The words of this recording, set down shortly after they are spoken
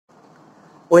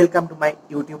Welcome to my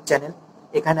YouTube channel.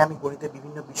 এখানে আমি গণিতের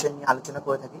বিভিন্ন বিষয় নিয়ে আলোচনা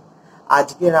করে থাকি।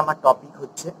 আজকের আমার টপিক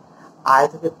হচ্ছে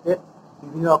আয়তক্ষেত্রের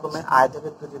বিভিন্ন রকমের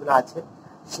আয়তক্ষেত্র যেগুলো আছে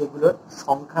সেগুলোর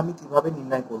সংখ্যা আমি কীভাবে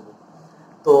নির্ণয় করব।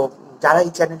 তো যারা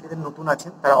এই চ্যানেলটিতে নতুন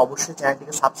আছেন তারা অবশ্যই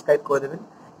চ্যানেলটিকে সাবস্ক্রাইব করে দেবেন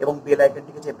এবং বেল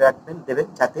আইকনটিকে চেপে দেবেন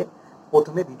যাতে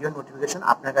প্রথমে ভিডিও নোটিফিকেশন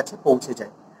আপনার কাছে পৌঁছে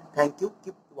যায়। Thank you.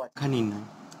 Keep watching. নির্ণয়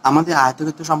আমাদের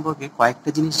আয়তক্ষেত্র সম্পর্কে কয়েকটা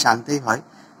জিনিস জানতেই হয়।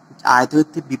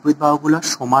 আয়তক্ষেত্রের বিপরীত বাহুগুলো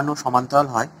সমান ও সমান্তরাল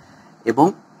হয় এবং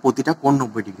প্রতিটা কোণ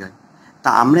 90 ডিগ্রি হয়। তা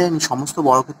আমরা জানি সমস্ত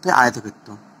বর্গক্ষেত্র আয়তক্ষেত্র,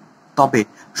 তবে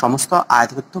সমস্ত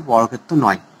আয়তক্ষেত্র বর্গক্ষেত্র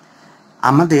নয়।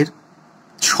 আমাদের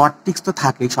শর্ট ট্রিক্স তো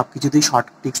থাকেই, সব কিছুতেই শর্ট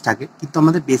ট্রিক্স থাকে, কিন্তু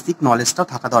আমাদের বেসিক নলেজটাও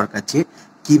থাকা দরকার যে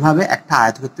কীভাবে একটা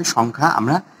আয়তক্ষেত্রের সংখ্যা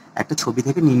আমরা একটা ছবি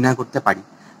থেকে নির্ণয় করতে পারি।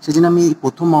 সেজন্য আমি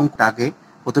প্রথম অঙ্কটাকে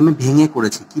প্রথমে ভেঙে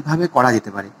করেছি কিভাবে করা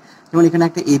যেতে পারে। যেমন এখানে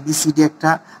একটা এবিসিডি একটা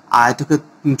আয়তক্ষেত্র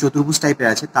চতুর্ভুজ টাইপের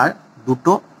আছে, তার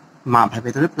দুটো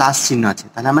ভেতরে প্লাস চিহ্ন আছে।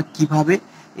 তাহলে আমরা কিভাবে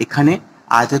এখানে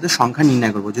আয়তক্ষেত্রের সংখ্যা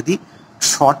নির্ণয় করব যদি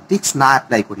শর্ট ট্রিক্স না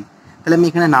অ্যাপ্লাই করি। তাহলে আমি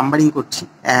এখানে নাম্বারিং করছি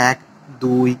 1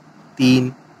 2 3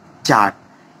 4।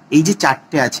 এই যে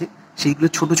চারটে আছে সেইগুলো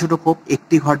ছোট ছোট খোপ,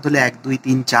 একটি ঘর ধরলে 1 2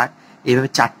 3 4, এইভাবে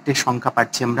চারটে সংখ্যা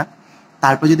পাচ্ছি আমরা।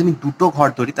 তারপর যদি আমি দুটো ঘর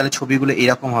ধরি তাহলে ছবিগুলো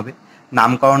এরকম হবে।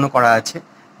 নামকরণও করা আছে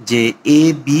যে এ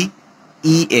বি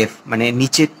ই এফ, মানে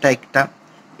নিচেরটা একটা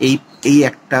এই এই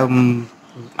একটা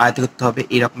আয়তক্ষেত্র হবে,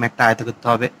 এইরকম একটা আয়তক্ষেত্র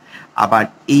হবে, আবার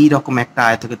এই রকম একটা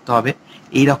আয়তক্ষেত্র হবে,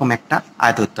 এইরকম একটা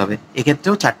আয়তক্ষেত্র হবে।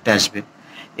 এক্ষেত্রেও চারটে আসবে।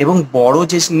 এবং বড়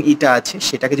যে ইটা আছে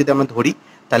সেটাকে যদি আমরা ধরি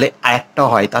তাহলে একটা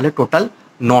হয়, তাহলে টোটাল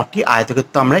 9টি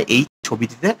আয়তক্ষেত্র আমরা এই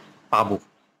ছবিটিতে পাবো।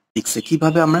 ট্রিক্সে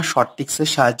কিভাবে আমরা শর্ট ট্রিক্সের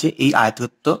সাহায্যে এই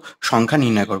আয়তক্ষেত্র সংখ্যা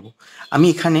নির্ণয় করব। আমি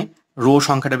এখানে রো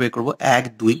সংখ্যাটা বের করব 1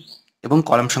 2 এবং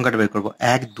কলাম সংখ্যাটা বের করব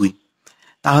 1 2।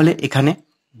 তাহলে এখানে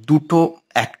দুটো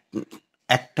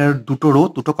একটা দুটো রো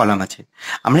দুটো কলাম আছে।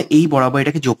 আমরা এই বরাবর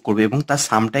এটাকে যোগ করব এবং তার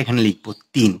সামটা এখানে লিখব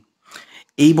 3।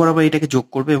 এই বরাবর এটাকে যোগ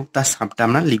করব এবং তার সামটা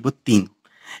আমরা লিখব 3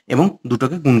 এবং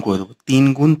দুটোকে গুণ করে দেবো। 3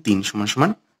 গুণ 3 সমান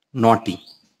সমান 9টি।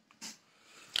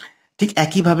 ঠিক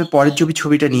একইভাবে পরের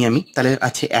ছবিটা নিয়ে আমি, তাহলে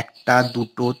আছে একটা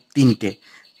দুটো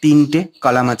তিনটে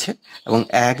কলাম আছে এবং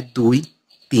 1 2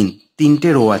 3 তিনটে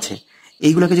রো আছে।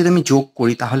 এইগুলোকে যদি আমি যোগ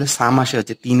করি তাহলে সাম আসে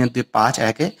হচ্ছে 3 আর 2 5 আর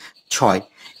 1 6।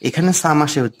 এখানে সাম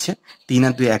আসে হচ্ছে 3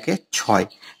 আর 2 1 6।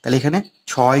 তাহলে এখানে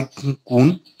 6 গুণ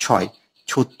 6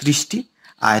 36টি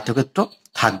আয়তক্ষেত্র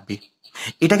থাকবে।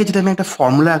 এটাকে যদি আমি একটা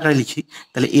ফর্মুলা আকারে লিখি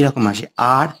তাহলে এরকম আসে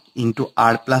আর into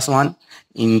R plus 1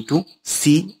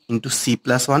 into C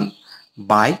plus 1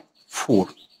 by 4।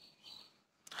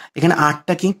 এখানে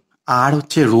আরটা কি, আর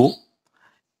হচ্ছে রো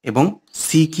এবং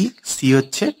সি কি, সি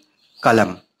হচ্ছে কলাম,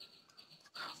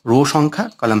 রো সংখ্যা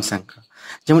কলাম সংখ্যা।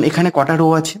 যেমন এখানে কটা রো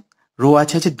আছে, রো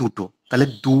আছে দুটো, তাহলে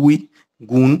 2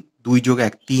 গুণ 2 যোগ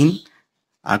 1 3,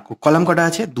 আর কলাম কটা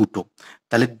আছে দুটো,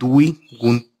 তাহলে 2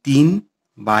 গুণ 3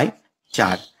 বাই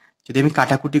 4। যদি আমি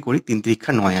কাটাকুটি করি 3 3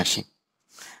 9 আসে।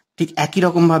 ঠিক একই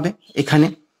রকম ভাবে এখানে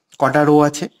কটা রো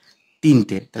আছে,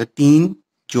 তিনটে, তাহলে 3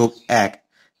 যোগ 1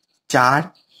 4,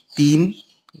 3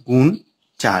 গুণ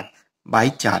 4 বাই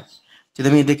 4। যদি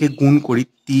আমি এদেরকে গুণ করি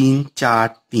 3 4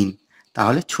 3,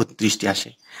 তাহলে 36টি আসে।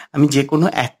 আমি যে কোনো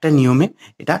একটা নিয়মে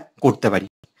এটা করতে পারি।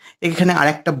 এখানে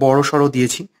আরেকটা বড় সড়ো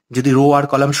দিয়েছি, যদি রো আর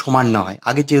কলাম সমান না হয়।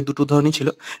 আগে যে দুটো ধরনই ছিল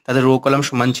তাদের রো কলাম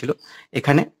সমান ছিল,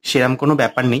 এখানে সেরকম কোনো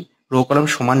ব্যাপার নেই, রো কলাম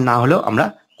সমান না হলেও আমরা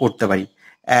করতে পারি।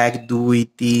 1 2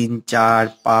 3 4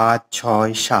 5 6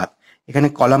 7। এখানে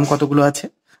কলাম কতগুলো আছে,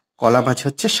 কলাম আছে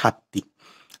হচ্ছে 7টি।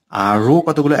 আর রো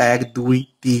কতগুলো, 1 2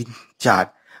 3 4,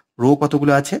 রো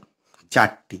কতগুলো আছে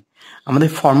 4টি। আমাদের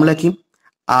ফর্মুলা কি,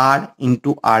 আর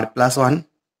into R plus 1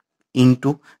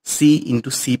 into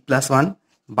C plus 1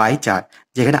 by 4।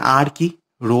 যেখানে আর কি,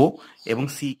 রো, এবং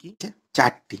সি কি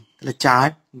 4টি। তাহলে 4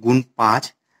 গুণ 5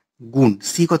 গুণ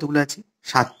সি কতগুলো আছে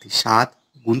 7টি, 7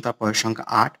 গুণ তারপরের সংখ্যা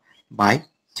 8 বাই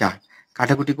 4।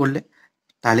 কাটাকুটি করলে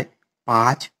তাহলে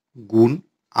 5 গুণ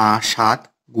 7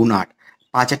 গুণ 8,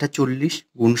 5 8 40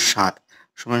 গুণ 7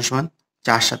 সমান সমান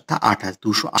 4 7 28,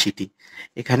 280টি।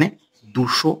 এখানে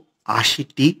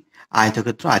 280টি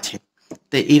আয়তক্ষেত্র আছে।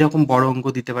 তো এইরকম বড় অঙ্ক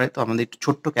দিতে পারে, তো আমাদের একটু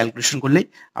ছোট্ট ক্যালকুলেশন করলেই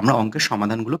আমরা অঙ্কের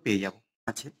সমাধানগুলো পেয়ে যাব।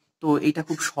 আছে তো এইটা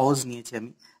খুব সহজ নিয়েছি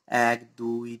আমি, 1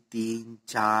 2 3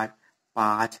 4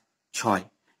 5 6।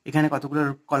 এখানে কতগুলো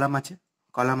কলাম আছে,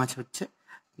 কলাম আছে হচ্ছে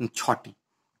 6টি।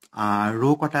 আর রো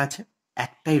কটা আছে,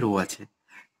 একটাই রো আছে,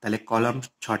 তাহলে কলাম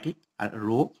 6টি আর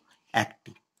রো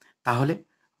 1টি। তাহলে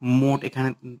মোট এখানে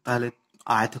তাহলে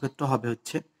আয়তক্ষেত্র হবে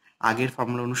হচ্ছে আগের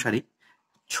ফর্মুলা অনুসারে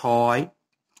 6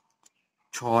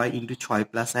 into 6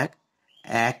 plus 1,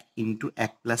 1 into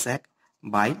 1 plus 1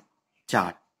 by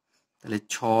 4। তাহলে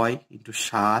 6 ইন্টু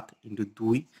 7 ইন্টু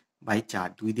 2 বাই 4,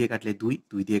 2 দিয়ে কাটলে 2,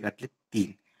 2 দিয়ে কাটলে 3,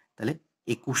 তাহলে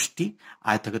 21টি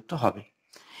আয়তক্ষেত্র হবে।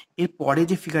 এর পরে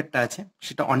যে ফিগারটা আছে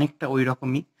সেটা অনেকটা ওই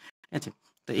রকমই, ঠিক আছে।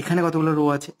 তো এখানে কতগুলো রো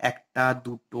আছে, 1টা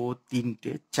 2টো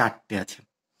 3টে 4টে আছে।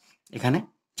 এখানে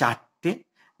 4টে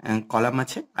কলাম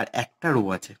আছে আর একটা রো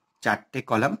আছে, 4টে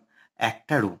কলাম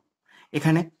একটা রো।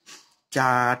 এখানে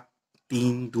 4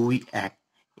 3 2 1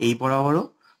 এই বরাবরও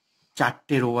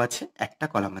 4টে রো আছে, একটা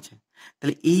কলাম আছে।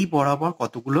 তাহলে এই বরাবর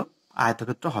কতগুলো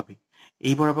আয়তক্ষেত্র হবে,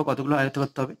 এই বরাবর কতগুলো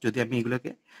আয়তক্ষেত্র হবে, যদি আমি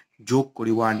এগুলোকে যোগ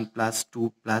করি 1 + 2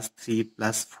 + 3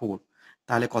 + 4,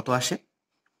 তাহলে কত আসে,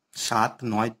 7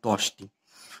 9 10টি,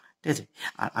 ঠিক আছে।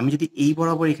 আর আমি যদি এই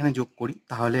বরাবর এখানে যোগ করি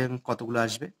তাহলে কতগুলো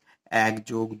আসবে, 1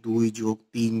 যোগ 2 যোগ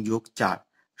 3 যোগ 4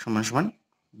 সমান সমান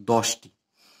 10টি,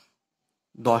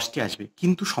 10টি আসবে।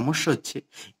 কিন্তু সমস্যা হচ্ছে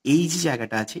এই যে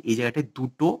জায়গাটা আছে এই জায়গাটায়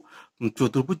দুটো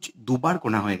চতুর্ভুজ দুবার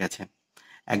গোনা হয়ে গেছে,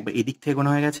 একবার এদিক থেকে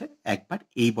গোনা হয়ে গেছে, একবার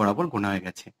এই বরাবর গোনা হয়ে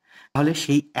গেছে। তাহলে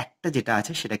সেই একটা যেটা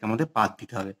আছে সেটাকে আমাদের বাদ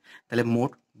দিতে হবে। তাহলে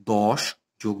মোট 10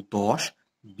 যোগ 10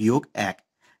 বিয়োগ 1,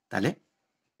 তাহলে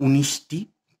 19টি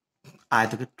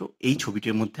আয়তক্ষেত্র এই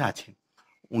ছবিটির মধ্যে আছে,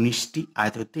 19টি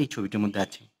আয়তক্ষেত্র এই ছবিটির মধ্যে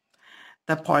আছে।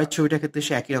 তার পরের ছবিটার ক্ষেত্রে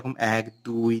সে একই রকম 1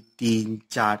 2 3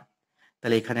 4,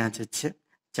 তাহলে এখানে আছে হচ্ছে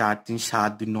 4 3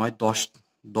 7 2 9 10,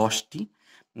 10টি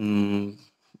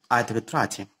আয়তক্ষেত্র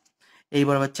আছে। এই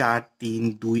বরাবর 4 3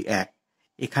 2 1,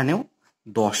 এখানেও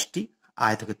 10টি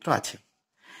আয়তক্ষেত্র আছে।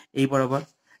 এই বরাবর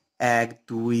 1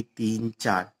 2 3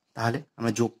 4, তাহলে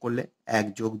আমরা যোগ করলে 1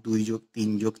 যোগ 2 যোগ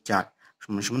 3 যোগ 4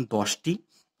 সমান সমান 10টি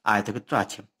আয়তক্ষেত্র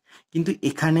আছে। কিন্তু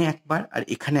এখানে একবার আর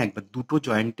এখানে একবার দুটো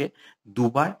জয়েন্টে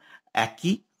দুবার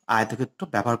একই আয়তক্ষেত্র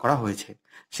ব্যবহার করা হয়েছে,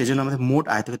 সেজন্য আমাদের মোট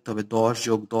আয়তক্ষেত্র হবে 10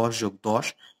 যোগ 10 যোগ 10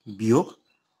 বিয়োগ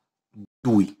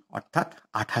 2, অর্থাৎ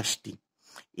 28টি।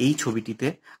 এই ছবিটিতে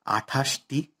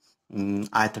 28টি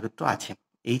আয়তক্ষেত্র আছে,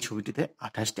 এই ছবিটিতে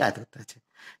 28টি আয়তক্ষেত্র আছে।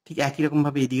 ঠিক একই রকম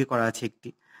ভাবে এদিকে করা আছে একটি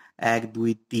 1 2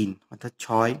 3, অর্থাৎ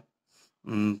 6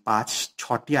 5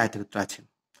 6টি আয়তক্ষেত্র আছে।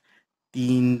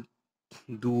 3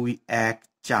 2 1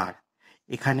 4,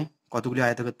 এখানে কতগুলি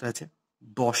আয়তক্ষেত্র আছে,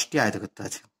 10টি আয়তক্ষেত্র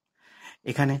আছে।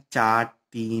 এখানে 4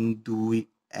 3 2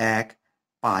 1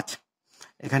 5,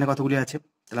 এখানে কতগুলি আছে,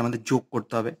 তাহলে আমাদের যোগ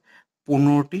করতে হবে,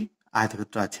 15টি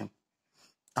আয়তক্ষেত্র আছে।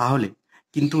 তাহলে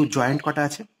কিন্তু জয়েন্ট কটা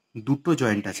আছে, দুটো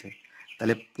জয়েন্ট আছে,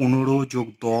 তাহলে 15 যোগ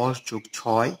 10 যোগ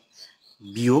 6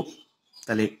 বিয়োগ,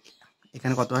 তাহলে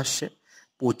এখানে কত আসছে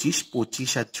 25,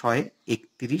 25 আর 6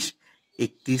 31,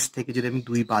 31 থেকে যদি আমি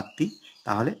 2 বাদ দিই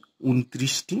তাহলে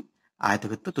 29টি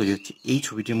আয়তক্ষেত্র তৈরি হচ্ছে। এই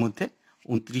ছবিটির মধ্যে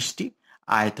 29টি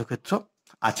আয়তক্ষেত্র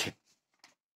আছে।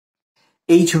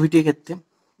 এই ছবিটির ক্ষেত্রে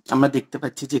আমরা দেখতে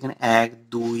পাচ্ছি যে এখানে 1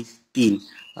 2 3,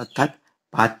 অর্থাৎ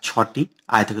 5 6টি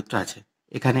আয়তক্ষেত্র আছে।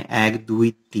 এখানে 1 2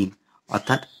 3,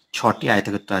 অর্থাৎ 6টি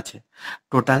আয়তক্ষেত্র আছে।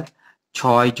 টোটাল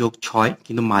 6 যোগ 6,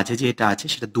 কিন্তু মাঝে যে এটা আছে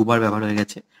সেটা দুবার ব্যবহার হয়ে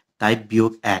গেছে, তাই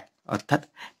বিয়োগ 1, অর্থাৎ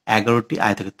 11টি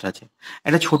আয়তক্ষেত্র আছে।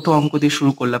 একটা ছোট অঙ্ক দিয়ে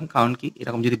শুরু করলাম, কারণ কি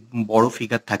এরকম যদি বড়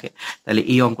ফিগার থাকে তাহলে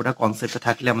এই অঙ্কটা কনসেপ্টটা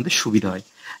থাকলে আমাদের সুবিধা হয়।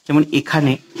 যেমন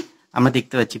এখানে আমরা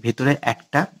দেখতে পাচ্ছি ভেতরে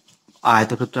একটা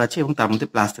আয়তক্ষেত্র আছে এবং তার মধ্যে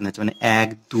প্লাস চিহ্ন আছে, মানে 1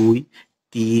 2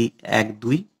 3 1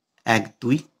 2 1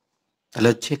 2, তাহলে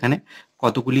হচ্ছে এখানে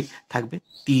কতগুলি থাকবে,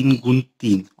 3 গুণ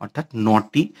 3, অর্থাৎ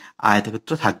 9টি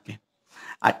আয়তক্ষেত্র থাকবে।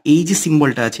 আর এই যে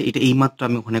সিম্বলটা আছে এটা এইমাত্র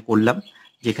আমি ওখানে করলাম,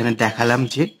 যেখানে দেখালাম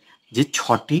যে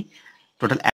 6টি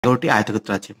টোটাল 11টি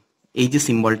আয়তক্ষেত্র আছে। এই যে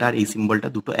সিম্বলটা আর এই সিম্বলটা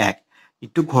দুটো এক,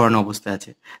 একটু ঘোরানো অবস্থায়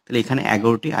আছে, তাহলে এখানে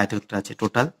 11টি আয়তক্ষেত্র আছে।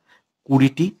 টোটাল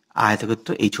 20টি আয়তক্ষেত্র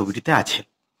এই ছবিটিতে আছে।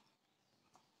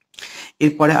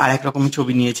 এরপরে আর এক রকমের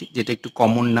ছবি নিয়েছি যেটা একটু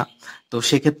কমন না, তো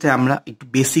সেক্ষেত্রে আমরা একটু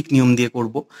বেসিক নিয়ম দিয়ে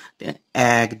করব।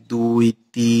 1 2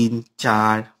 3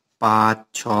 4 5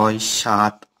 6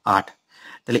 7 8,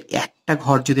 তাহলে একটা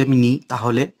ঘর যদি আমি নিই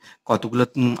তাহলে কতগুলো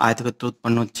আয়তক্ষেত্র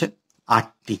উৎপন্ন হচ্ছে,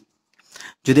 8টি।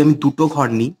 যদি আমি দুটো ঘর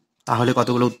নিই তাহলে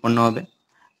কতগুলো উৎপন্ন হবে,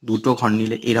 দুটো ঘর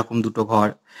নিলে এরকম দুটো ঘর,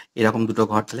 এরকম দুটো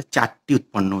ঘর, তাহলে 4টি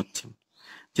উৎপন্ন হচ্ছে।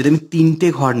 যদি আমি তিনটে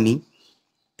ঘর নিই,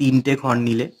 তিনটে ঘর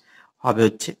নিলে হবে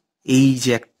হচ্ছে এই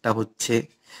যে একটা হচ্ছে,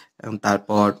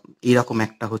 তারপর এরকম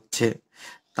একটা হচ্ছে,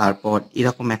 তারপর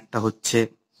এরকম একটা হচ্ছে,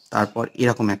 তারপর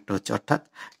এরকম একটা হচ্ছে, অর্থাৎ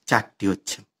 4টি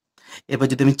হচ্ছে। এবার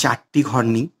যদি আমি 4টি ঘর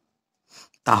নিই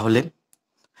তাহলে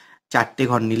 4টে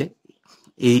ঘর নিলে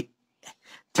এই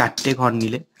 4টে ঘর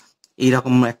নিলে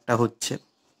এইরকম একটা হচ্ছে,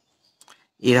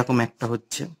 এরকম একটা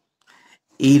হচ্ছে,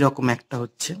 এইরকম একটা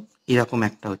হচ্ছে, এরকম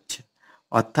একটা হচ্ছে,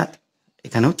 অর্থাৎ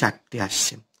এখানেও 4টি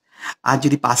আসছে। আর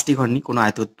যদি 5টি ঘর নিই কোনো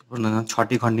আয়তক্ষেত্র উৎপন্ন না,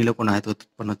 6টি ঘর নিলেও কোনো আয়তক্ষেত্র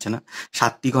উৎপন্ন হচ্ছে না,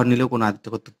 7টি ঘর নিলেও কোনো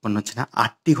আয়তক্ষেত্র উৎপন্ন হচ্ছে না,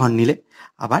 8টি ঘর নিলে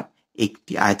আবার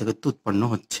একটি আয়তক্ষেত্র উৎপন্ন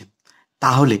হচ্ছে।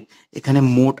 তাহলে এখানে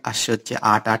মোট আসছে হচ্ছে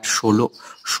 8 8 16,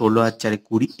 16 আর 4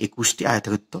 20, 21টি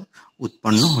আয়তক্ষেত্র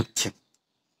উৎপন্ন হচ্ছে।